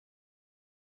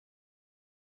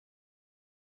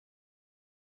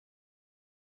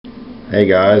Hey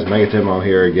guys, MegaTimHo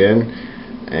here again,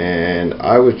 and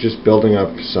I was just building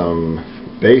up some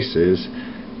bases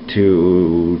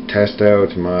to test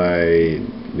out my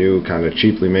new kind of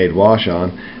cheaply made wash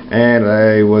on, and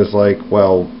I was like,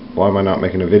 well, why am I not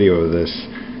making a video of this?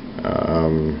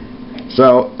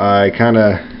 So I kind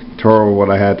of tore what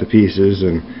I had to pieces,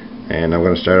 and I'm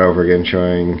going to start over again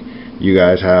showing you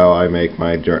guys how I make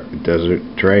my desert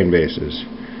terrain bases.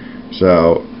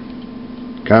 So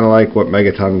kind of like what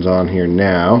Megaton's on here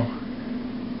now.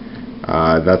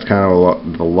 That's kind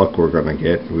of the look we're going to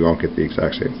get. We won't get the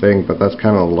exact same thing, but that's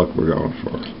kind of the look we're going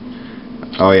for.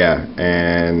 Oh yeah,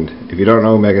 and if you don't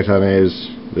know who Megaton is,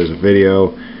 there's a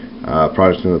video,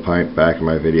 Project in the Pint, back in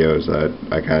my videos that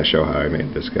I kind of show how I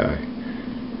made this guy.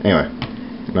 Anyway,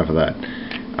 enough of that.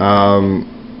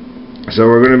 So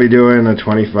we're going to be doing a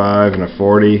 25 and a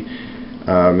 40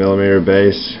 millimeter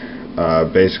base.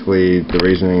 Basically, the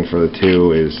reasoning for the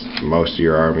two is most of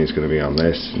your army is going to be on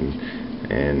this,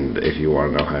 and if you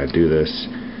want to know how to do this,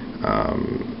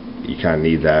 you kind of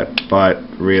need that. But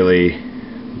really,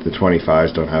 the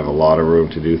 25s don't have a lot of room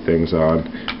to do things on.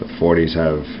 The 40s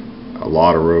have a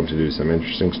lot of room to do some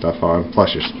interesting stuff on,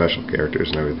 plus your special characters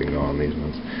and everything go on these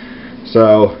ones.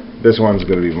 So this one's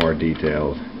going to be more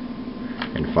detailed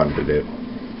and fun to do.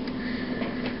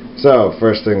 So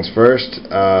first things first,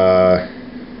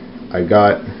 I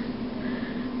got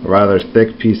a rather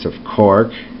thick piece of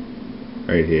cork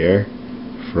right here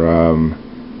from,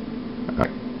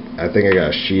 I think I got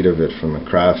a sheet of it from the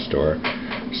craft store.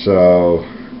 So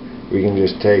we can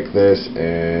just take this,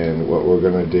 and what we're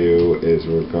going to do is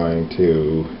we're going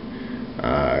to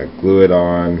glue it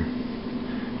on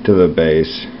to the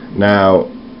base. Now,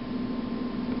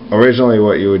 originally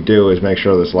what you would do is make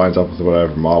sure this lines up with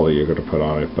whatever model you're going to put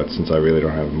on it, but since I really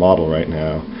don't have a model right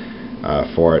now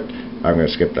for it, I'm going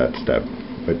to skip that step.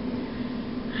 But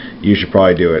you should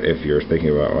probably do it if you're thinking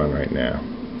about one right now.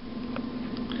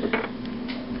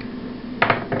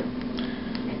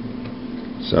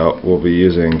 So we'll be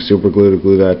using super glue to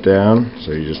glue that down.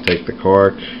 So you just take the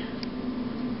cork,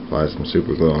 apply some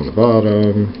super glue on the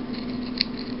bottom,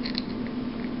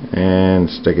 and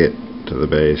stick it to the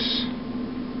base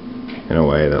in a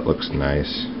way that looks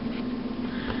nice.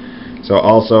 So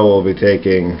also we'll be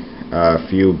taking a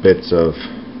few bits of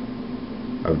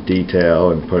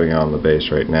detail and putting it on the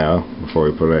base right now before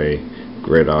we put a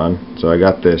grid on. So I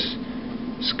got this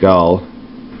skull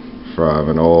from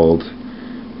an old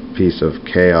piece of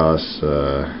Chaos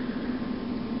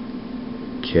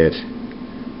kit.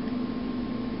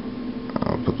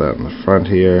 I'll put that in the front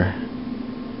here,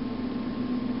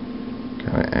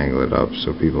 kind of angle it up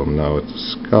so people know it's a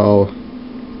skull.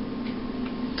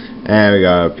 And we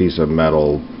got a piece of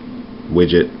metal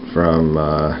widget from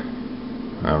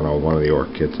I don't know, one of the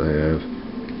orc kits I have.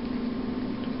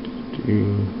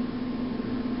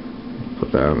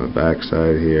 Put that on the back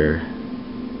side here.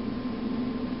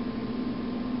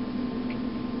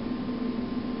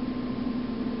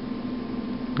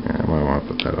 I might want to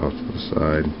put that off to the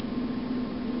side.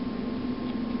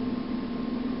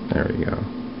 There we go.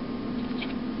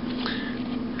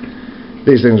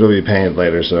 These things will be painted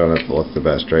later, so I don't have to look the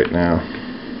best right now.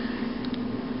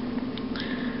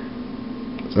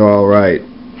 So alright,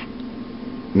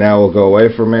 now we'll go away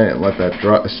for a minute and let that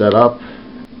set up.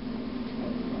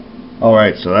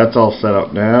 Alright, so that's all set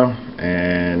up now,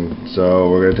 and so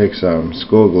we're going to take some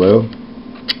school glue.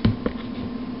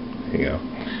 There you go.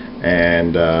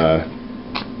 And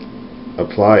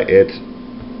apply it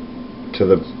to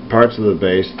the parts of the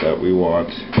base that we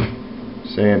want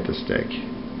sand to stick.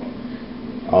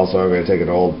 Also, I'm going to take an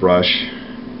old brush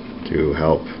to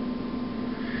help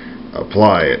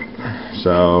apply it.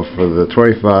 So for the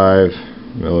 25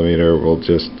 millimeter, we'll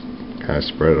just kind of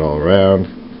spread it all around.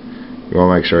 You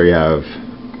want to make sure you have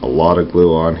a lot of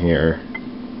glue on here,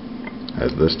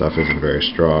 as this stuff isn't very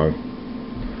strong.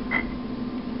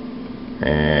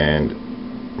 And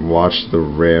watch the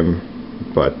rim,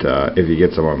 but if you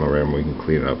get some on the rim, we can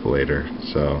clean it up later.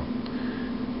 So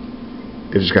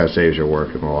it just kind of saves your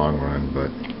work in the long run, but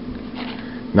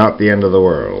not the end of the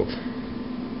world.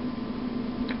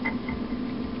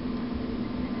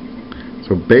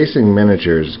 So basing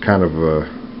miniatures is kind of a,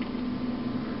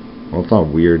 well, it's not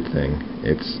a weird thing.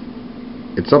 It's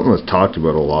something that's talked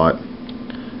about a lot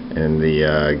in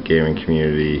the gaming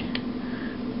community,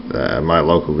 my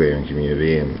local gaming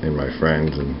community, and my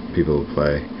friends and people who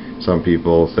play. Some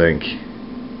people think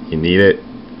you need it.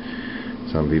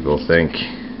 Some people think,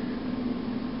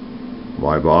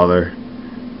 why bother?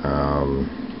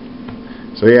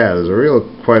 So yeah, there's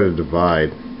quite a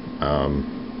divide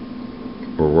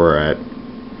where we're at,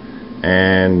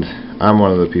 and I'm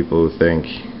one of the people who think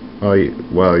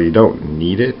well, you don't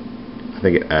need it. I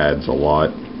think it adds a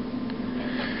lot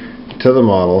to the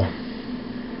model.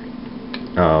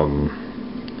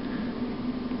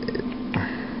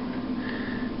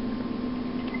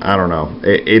 I don't know.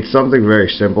 It's something very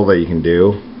simple that you can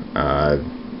do,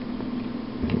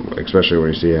 especially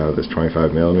when you see how this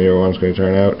 25mm one's going to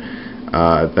turn out.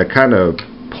 That kind of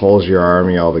pulls your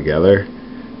army all together.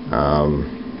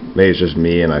 Maybe it's just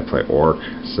me and I play Orc,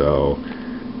 so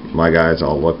my guys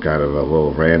all look kind of a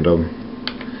little random.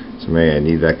 So maybe I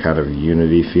need that kind of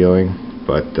unity feeling,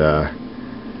 but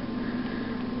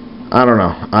I don't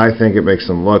know. I think it makes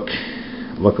them look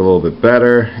a little bit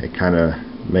better. It kind of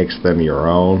makes them your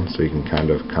own, so you can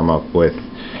kind of come up with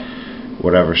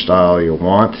whatever style you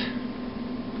want.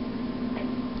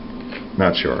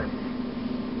 Not sure.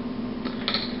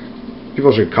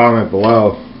 People should comment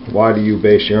below, why do you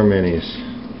base your minis?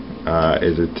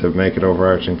 Is it to make an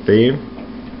overarching theme?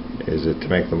 Is it to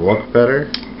make them look better?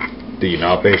 Do you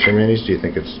not base your minis? Do you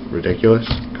think it's ridiculous?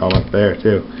 Comment there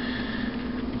too.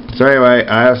 So anyway,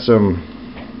 I have some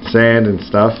sand and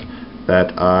stuff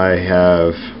that I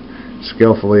have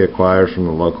skillfully acquired from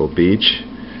the local beach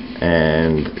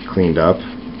and cleaned up.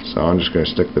 So I'm just going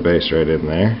to stick the base right in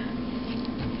there.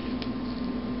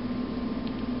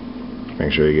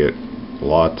 Make sure you get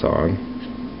lots on.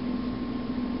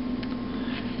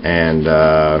 And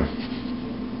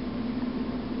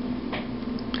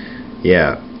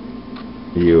yeah,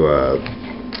 you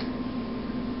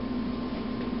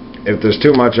if there's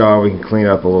too much on, we can clean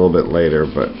up a little bit later,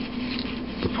 but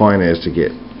the point is to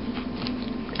get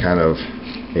kind of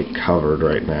it covered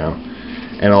right now.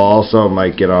 And I'll also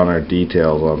might get on our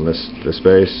details on this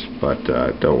base, but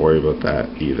don't worry about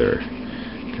that either,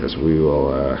 because we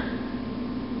will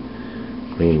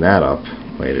clean that up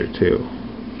later too.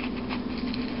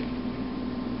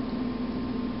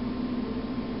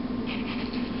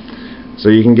 So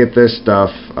you can get this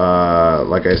stuff,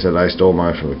 like I said, I stole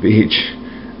mine from the beach.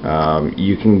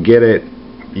 You can get it.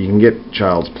 You can get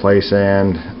Child's Play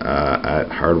sand at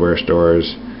hardware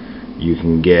stores. You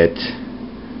can get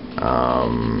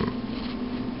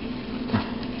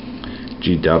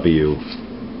GW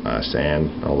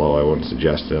sand, although I wouldn't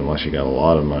suggest it unless you got a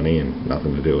lot of money and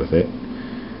nothing to do with it.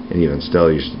 And even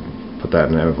still, you should put that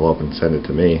in an envelope and send it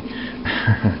to me.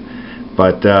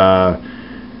 But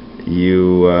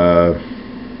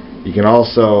you can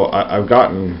also, I've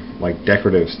gotten like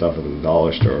decorative stuff at the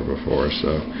dollar store before,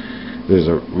 so there's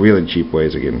a really cheap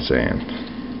ways of getting sand.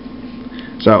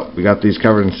 So we got these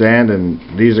covered in sand, and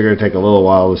these are going to take a little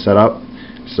while to set up,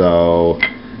 so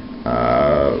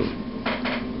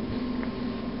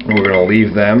we're going to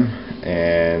leave them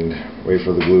and wait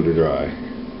for the glue to dry.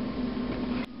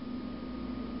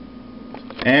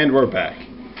 And we're back.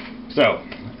 So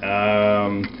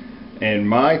in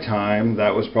my time,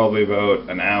 that was probably about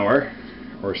an hour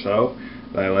or so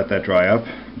that I let that dry up.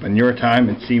 But in your time,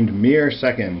 it seemed mere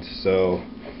seconds. So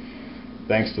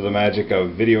thanks to the magic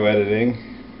of video editing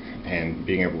and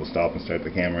being able to stop and start the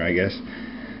camera, I guess.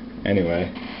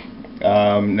 Anyway,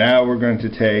 now we're going to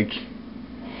take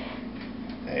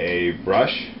a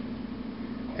brush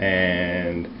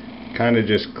and kind of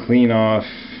just clean off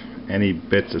any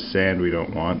bits of sand we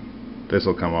don't want. This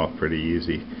will come off pretty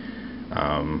easy.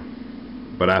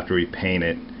 But after we paint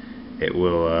it, it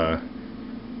will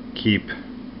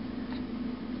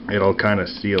it'll kind of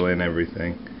seal in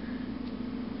everything.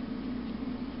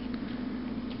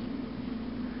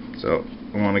 So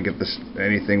I want to get this,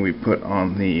 anything we put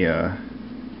on the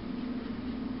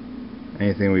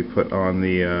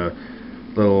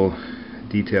little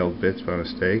detailed bits by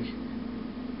mistake.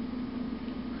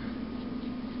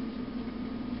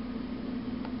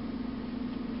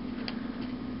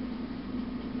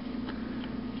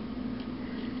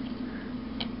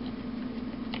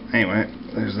 Anyway,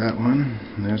 there's that one,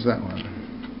 and there's that one,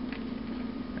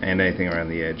 and anything around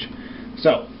the edge.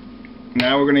 So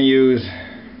now we're going to use,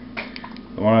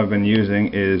 the one I've been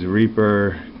using is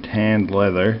Reaper tanned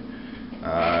leather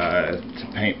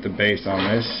to paint the base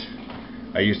on this.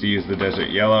 I used to use the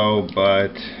desert yellow,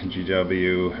 but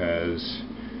GW has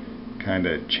kind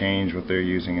of changed what they're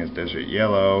using as desert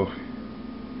yellow,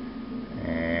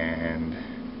 and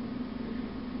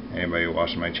anybody who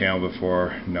watched my channel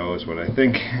before knows what I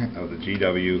think of the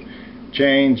GW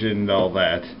change and all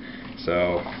that,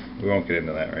 so we won't get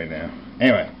into that right now.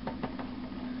 Anyway,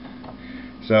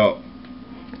 so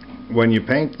when you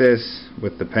paint this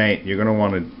with the paint, you're going to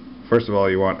want to, first of all,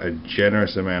 you want a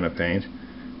generous amount of paint,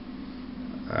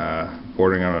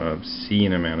 bordering on an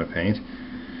obscene amount of paint,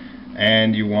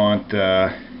 and you want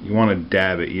to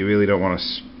dab it. You really don't want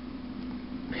to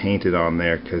paint it on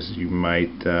there, because you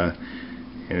might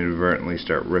inadvertently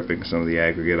start ripping some of the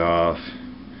aggregate off.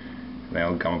 And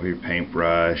that'll come up with your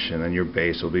paintbrush, and then your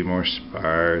base will be more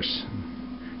sparse.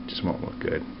 It just won't look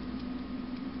good.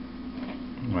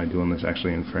 Am I doing this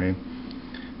actually in frame?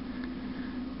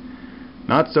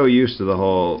 Not so used to the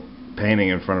whole painting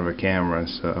in front of a camera,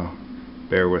 so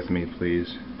bear with me,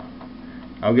 please.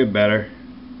 I'll get better.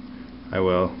 I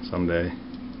will someday.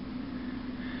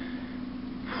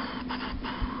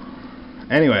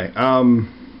 Anyway,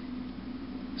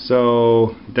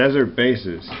 so desert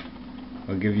bases.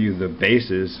 I'll give you the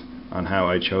bases on how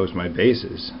I chose my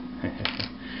bases.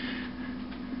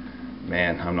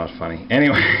 Man, I'm not funny.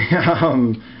 Anyway,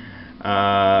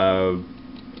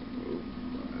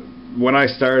 when I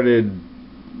started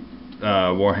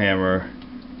Warhammer,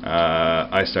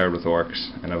 I started with orcs,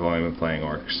 and I've only been playing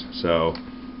orcs. So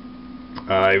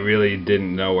I really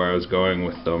didn't know where I was going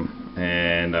with them,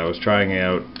 and I was trying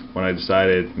out when I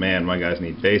decided, man, my guys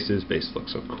need bases. Bases look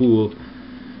so cool.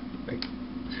 Like,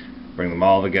 bring them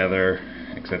all together,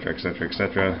 etc., etc.,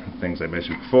 etc. Things I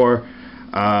mentioned before.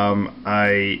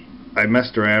 I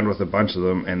messed around with a bunch of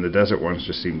them, and the desert ones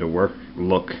just seemed to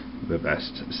look the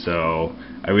best. So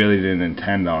I really didn't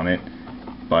intend on it,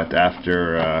 but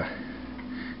after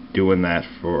doing that,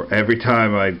 for every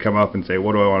time I'd come up and say,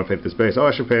 what do I want to paint this base? Oh,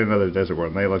 I should paint another desert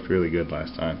one. They looked really good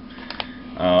last time.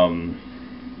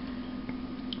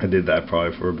 I did that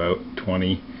probably for about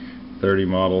 20-30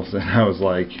 models, and I was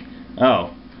like,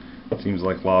 oh, it seems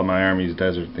like a lot of my army's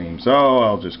desert themed, so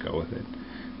I'll just go with it.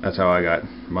 That's how I got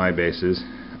my bases.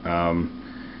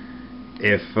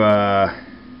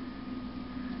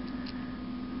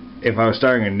 If I was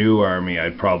starting a new army,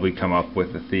 I'd probably come up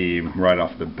with a theme right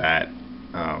off the bat,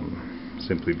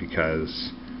 simply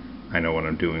because I know what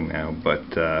I'm doing now. But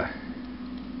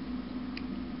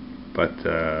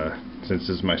since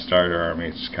this is my starter army,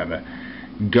 it's just kind of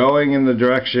going in the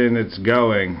direction it's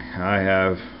going. I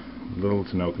have little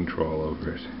to no control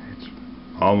over it. It's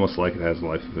almost like it has a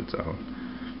life of its own.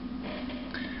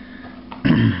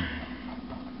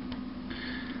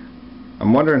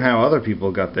 I'm wondering how other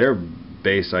people got their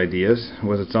base ideas.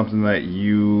 Was it something that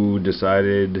you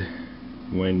decided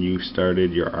when you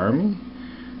started your army?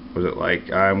 Was it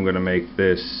like, I'm going to make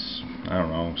this, I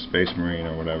don't know, Space Marine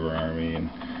or whatever army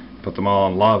and put them all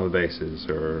on lava bases,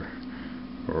 or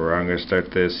I'm going to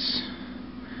start this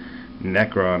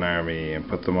Necron army and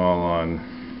put them all on,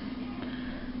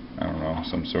 I don't know,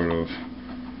 some sort of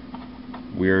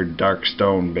weird dark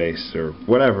stone base, or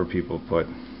whatever people put.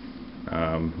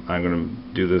 I'm going to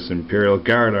do this Imperial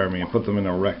Guard army and put them in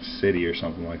a wrecked city or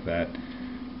something like that.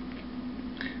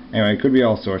 Anyway, it could be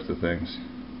all sorts of things.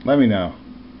 Let me know.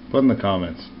 Put in the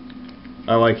comments.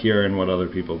 I like hearing what other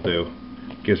people do.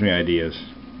 It gives me ideas.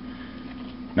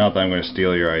 Not that I'm going to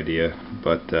steal your idea,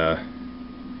 but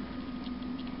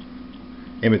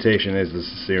imitation is the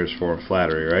sincerest form of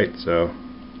flattery, right? So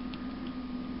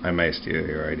I may steal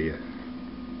your idea.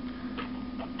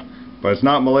 But it's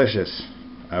not malicious.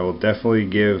 I will definitely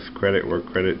give credit where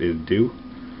credit is due.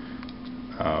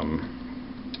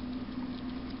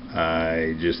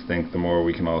 I just think the more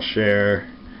we can all share,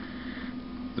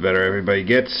 the better everybody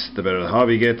gets, the better the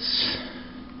hobby gets.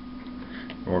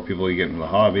 The more people you get into the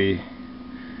hobby,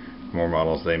 the more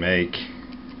models they make,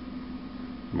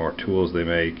 the more tools they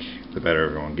make, the better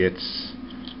everyone gets,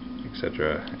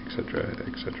 etc., etc.,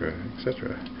 etc.,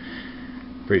 etc.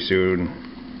 Pretty soon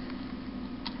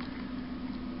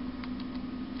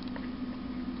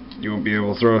you won't be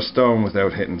able to throw a stone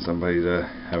without hitting somebody to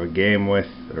have a game with,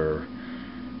 or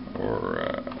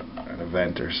an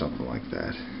event or something like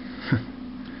that.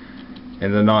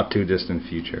 In the not too distant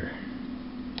future.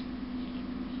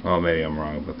 Well, maybe I'm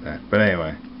wrong about that, but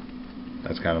anyway,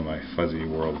 that's kind of my fuzzy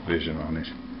world vision on it.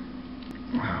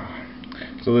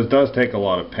 So this does take a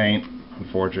lot of paint,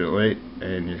 unfortunately,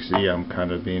 and you see I'm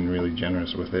kind of being really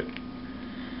generous with it,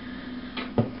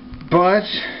 but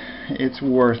it's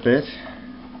worth it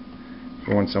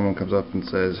for when someone comes up and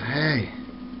says, hey,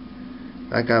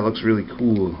 that guy looks really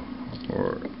cool,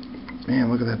 or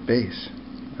man, look at that base.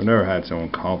 I've never had someone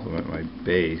compliment my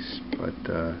base, but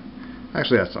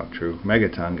actually that's not true.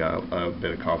 MegaTimHo got a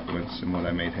bit of compliments in what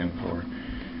I made him for,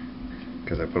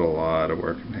 because I put a lot of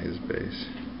work into his base.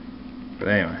 But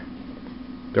anyway,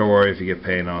 don't worry if you get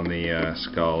paint on the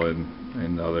skull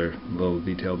and other little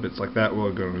detailed bits like that.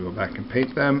 We're going to go back and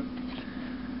paint them.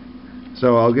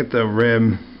 So I'll get the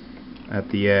rim at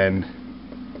the end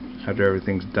after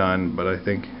everything's done, but I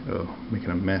think, oh, making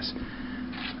a mess.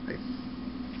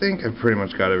 I think I've pretty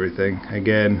much got everything.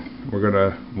 Again, we're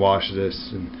gonna wash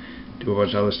this and do a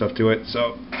bunch of other stuff to it,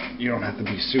 so you don't have to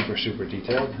be super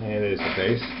detailed. It is the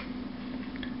base.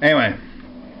 Anyway,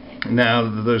 Now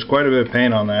there's quite a bit of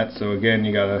paint on that, so again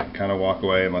you gotta kind of walk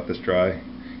away and let this dry.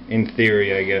 In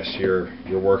theory, I guess you're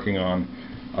working on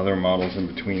other models in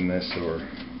between this, or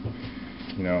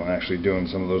you know, actually doing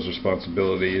some of those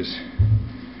responsibilities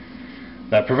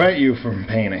that prevent you from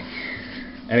painting.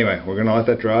 Anyway, we're gonna let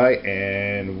that dry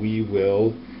and we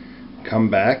will come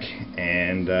back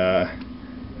and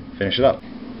finish it up.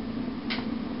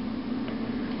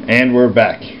 And we're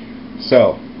back.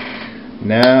 So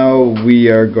now we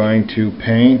are going to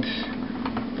paint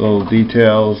the little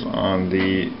details on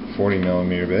the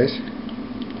 40mm base.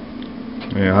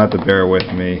 You'll have to bear with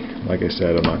me. Like I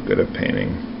said, I'm not good at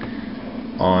painting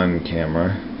on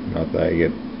camera. Not that I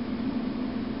get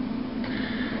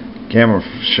camera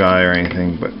shy or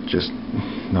anything, but just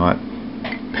not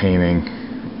painting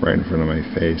right in front of my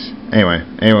face. Anyway,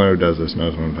 anyone who does this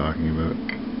knows what I'm talking about.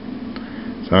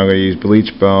 So I'm going to use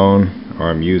bleach bone, or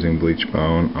I'm using bleach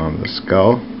bone on the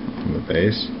skull, on the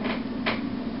base.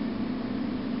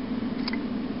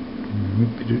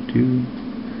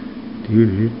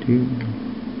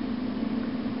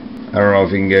 I don't know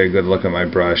if you can get a good look at my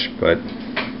brush, but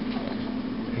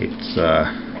it's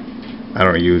I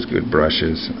don't use good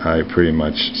brushes. I pretty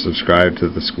much subscribe to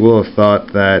the school of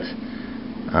thought that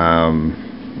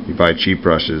you buy cheap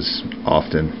brushes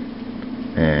often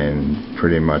and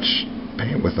pretty much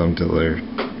paint with them till they're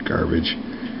garbage,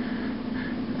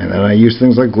 and then I use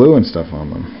things like glue and stuff on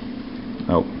them.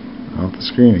 Oh, off the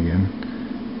screen again.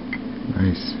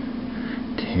 Nice,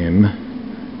 Tim.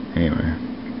 Anyway,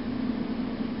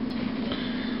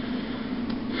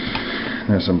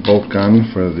 there's some bolt gun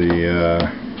for the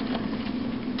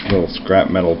little scrap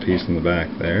metal piece in the back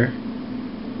there.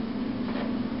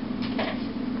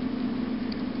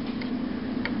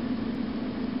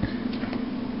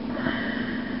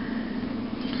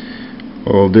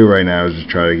 What we'll do right now is just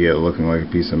try to get it looking like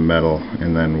a piece of metal,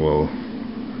 and then we'll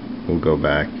go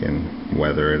back and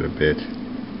weather it a bit,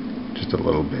 just a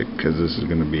little bit, because this is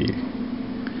going to be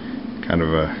kind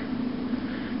of a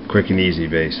quick and easy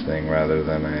base thing rather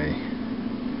than a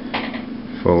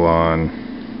full-on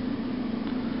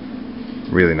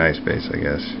really nice base, I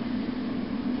guess.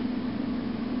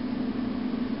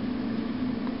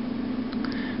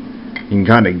 You can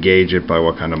kind of gauge it by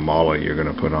what kind of model you're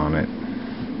going to put on it.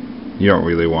 You don't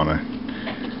really want to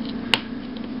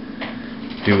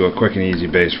do a quick and easy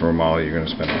base for a model you're going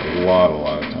to spend a lot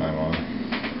of time on.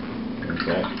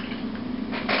 Okay.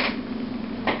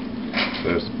 So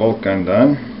there's the bolt gun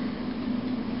done.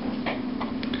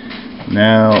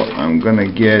 Now I'm going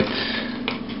to get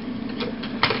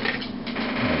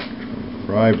my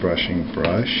dry brushing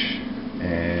brush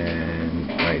and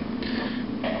my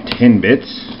tin bits,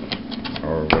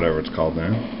 or whatever it's called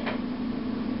now,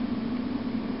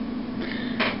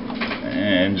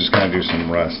 and just kind of do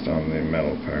some rust on the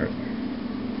metal part.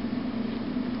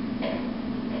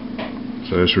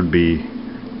 So this would be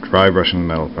dry brushing the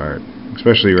metal part,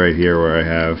 especially right here where I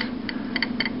have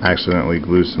accidentally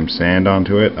glued some sand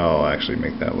onto it. I'll actually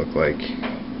make that look like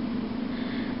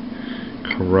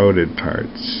corroded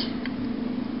parts.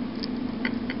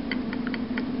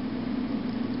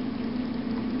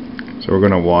 So we're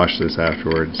going to wash this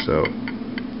afterwards, so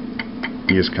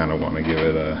you just kind of want to give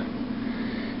it a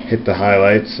hit the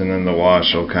highlights, and then the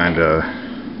wash will kind of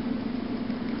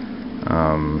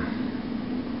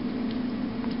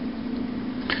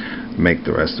make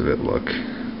the rest of it look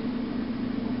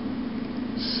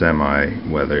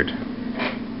semi-weathered.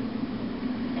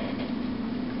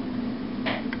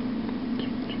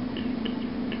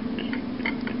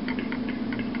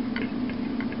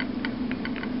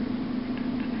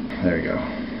 There we go.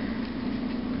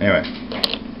 Anyway,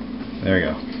 there we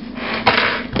go.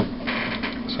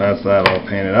 So that's that all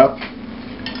painted up,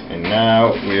 and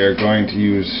now we are going to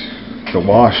use the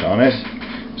wash on it.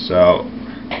 So,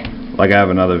 like I have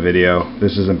another video,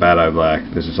 this isn't Bad Eye Black,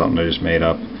 this is something I just made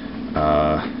up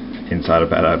inside a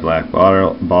Bad Eye Black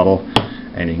bottle,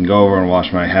 and you can go over and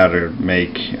watch my how to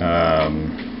make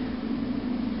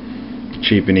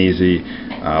cheap and easy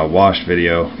wash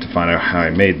video to find out how I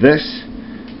made this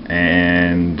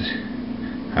and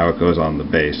how it goes on the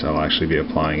base. I'll actually be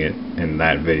applying it in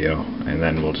that video, and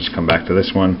then we'll just come back to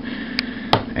this one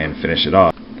and finish it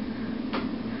off.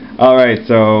 Alright,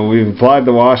 so we've applied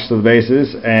the wash to the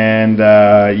bases, and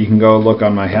you can go look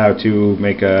on my how to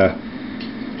make a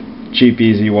cheap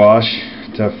easy wash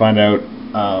to find out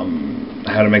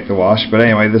how to make the wash. But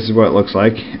anyway, this is what it looks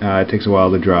like. It takes a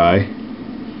while to dry.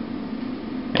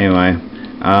 Anyway,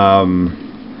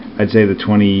 I'd say the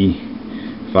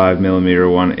 25mm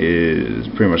one is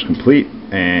pretty much complete,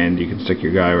 and you can stick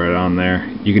your guy right on there.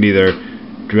 You could either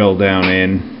drill down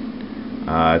in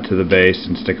to the base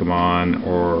and stick them on,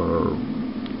 or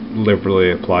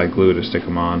liberally apply glue to stick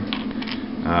them on.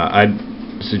 I'd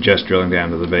suggest drilling down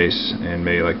to the base and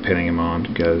maybe like pinning them on,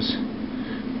 because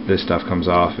this stuff comes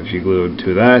off if you glue it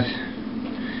to that.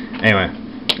 Anyway,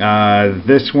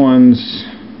 this one's,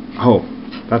 oh,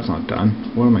 that's not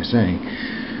done. What am I saying?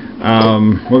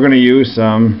 We're going to use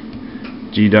some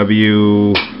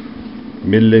GW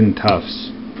Midland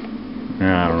Tufts.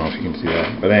 I don't know if you can see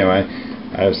that, but anyway,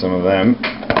 I have some of them.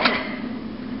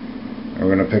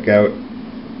 We're going to pick out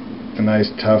a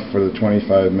nice tuft for the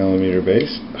 25mm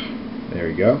base. There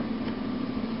we go.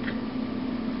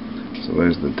 So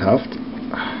there's the tuft.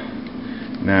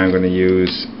 Now I'm going to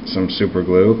use some super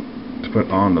glue to put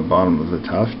on the bottom of the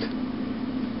tuft.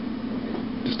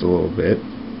 Just a little bit.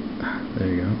 There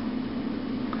you go.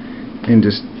 And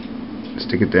just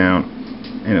stick it down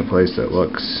in a place that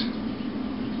looks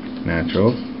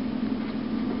natural.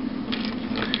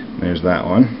 There's that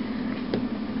one.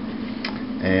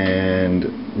 And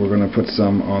we're going to put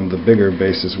some on the bigger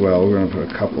base as well. We're going to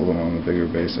put a couple of them on the bigger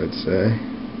base, I'd say.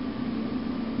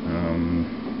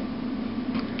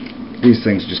 These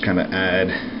things just kind of add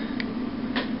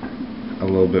a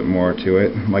little bit more to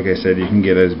it. Like I said, you can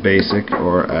get as basic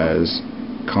or as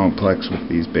complex with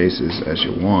these bases as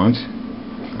you want.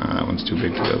 That one's too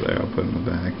big to go there. I'll put it in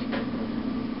the back.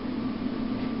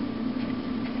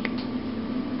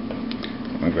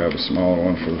 I'll grab a smaller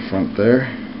one for the front there.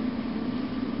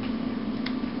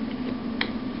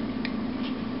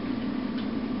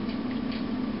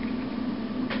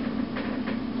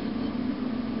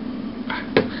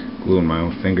 Gluing my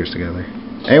own fingers together.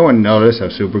 Anyone notice how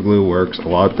super glue works a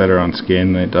lot better on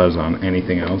skin than it does on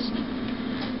anything else?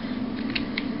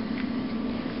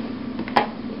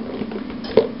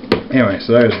 Anyway,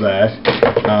 so there's that.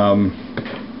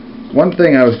 One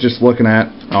thing I was just looking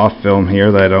at off film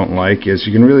here that I don't like is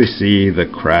you can really see the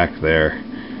crack there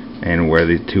and where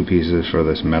the two pieces for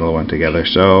this metal went together.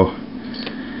 So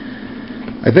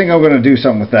I think I'm going to do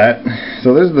something with that.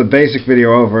 So this is the basic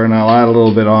video over, and I'll add a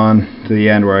little bit on to the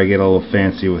end where I get a little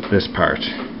fancy with this part,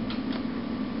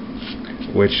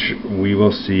 which we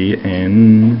will see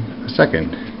in a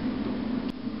second.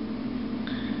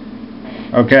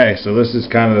 Okay, so this is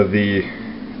kind of the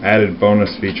added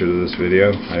bonus feature to this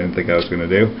video. I didn't think I was going to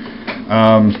do.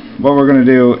 What we're going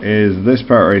to do is this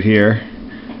part right here.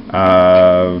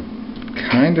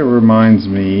 Kind of reminds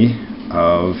me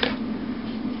of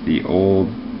the old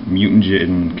Mutant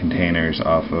Gin containers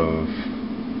off of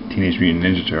Teenage Mutant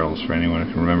Ninja Turtles, for anyone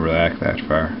who can remember that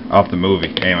far, off the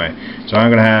movie. Anyway, so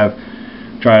I'm going to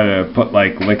try to put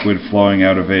like liquid flowing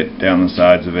out of it, down the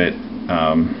sides of it,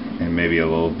 and maybe a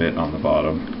little bit on the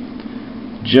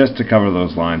bottom, just to cover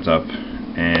those lines up,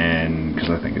 and because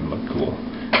I think it'd look cool.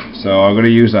 So I'm going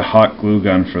to use a hot glue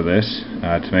gun for this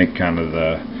to make kind of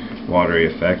the watery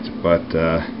effect, but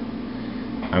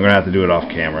I'm going to have to do it off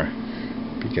camera,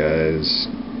 because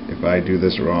if I do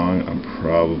this wrong, I'm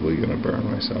probably going to burn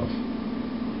myself.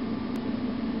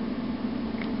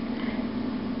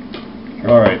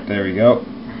 Alright, there we go.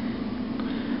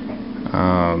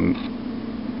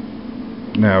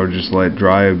 Now we'll just let it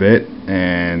dry a bit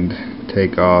and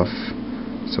take off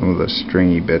some of the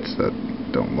stringy bits that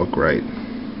don't look right.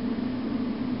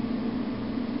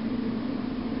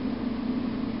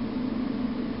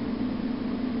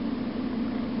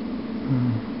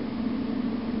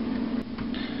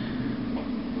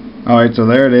 Alright, so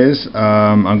there it is.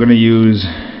 I'm going to use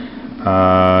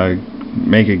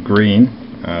make it green,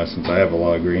 since I have a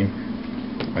lot of green.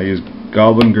 I use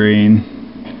Goblin Green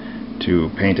to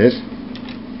paint it,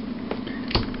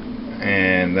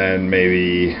 and then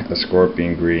maybe a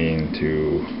Scorpion Green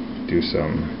to do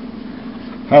some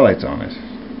highlights on it.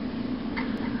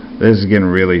 This is getting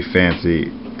really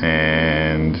fancy,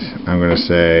 and I'm going to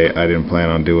say I didn't plan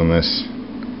on doing this,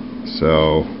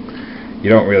 so you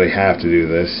don't really have to do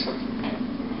this.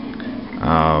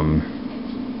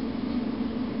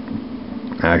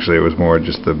 Actually, it was more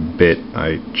just the bit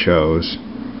I chose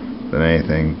than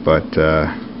anything, but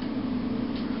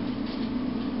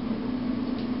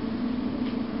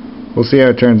we'll see how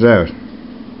it turns out.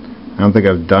 I don't think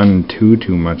I've done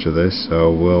too much of this,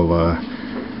 so we'll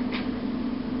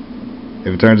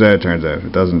if it turns out, it turns out. If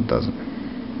it doesn't, it doesn't.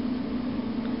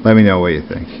 Let me know what you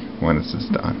think when it's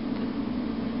just done.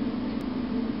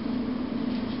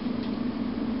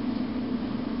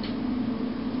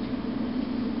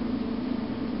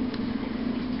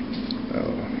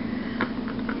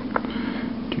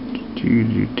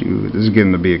 This is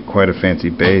getting to be quite a fancy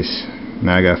base.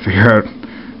 Now I gotta figure out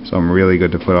something really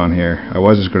good to put on here. I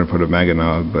was just gonna put a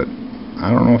MegaTimHo, but I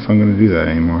don't know if I'm gonna do that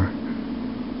anymore.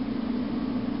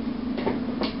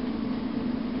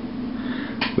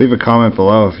 leave a comment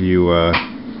below if you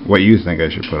what you think I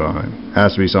should put on it. It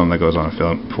has to be something that goes on a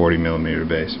 40mm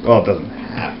base. Well, it doesn't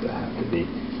have to be.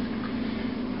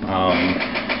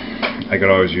 I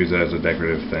could always use it as a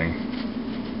decorative thing.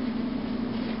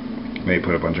 Maybe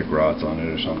put a bunch of grots on it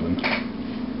or something.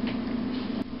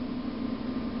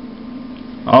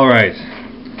 Alright,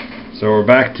 so we're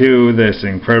back to this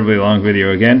incredibly long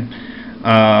video again.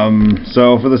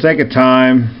 So for the sake of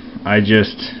time, I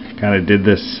just kind of did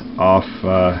this off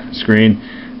screen.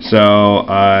 So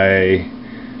I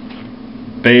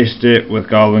based it with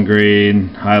Goblin Green,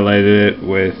 highlighted it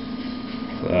with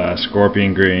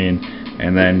Scorpion Green,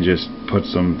 and then just put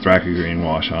some Thraka Green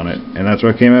wash on it, and that's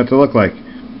what it came out to look like.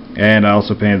 And I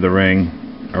also painted the ring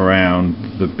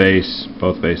around the base,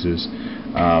 both bases,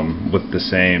 with the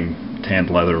same tanned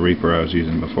leather Reaper I was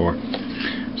using before.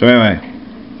 So anyway,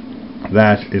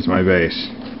 that is my base.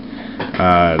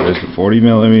 There's the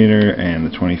 40mm and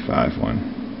the 25 one.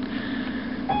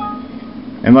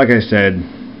 And like I said,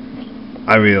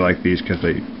 I really like these because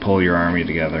they pull your army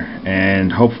together.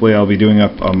 And hopefully I'll be doing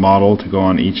up a model to go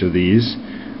on each of these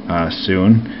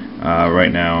soon.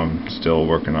 Right now I'm still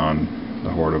working on the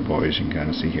Horde of Boys, you can kind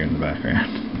of see here in the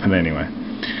background. But anyway.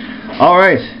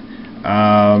 Alright.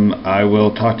 I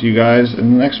will talk to you guys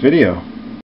in the next video.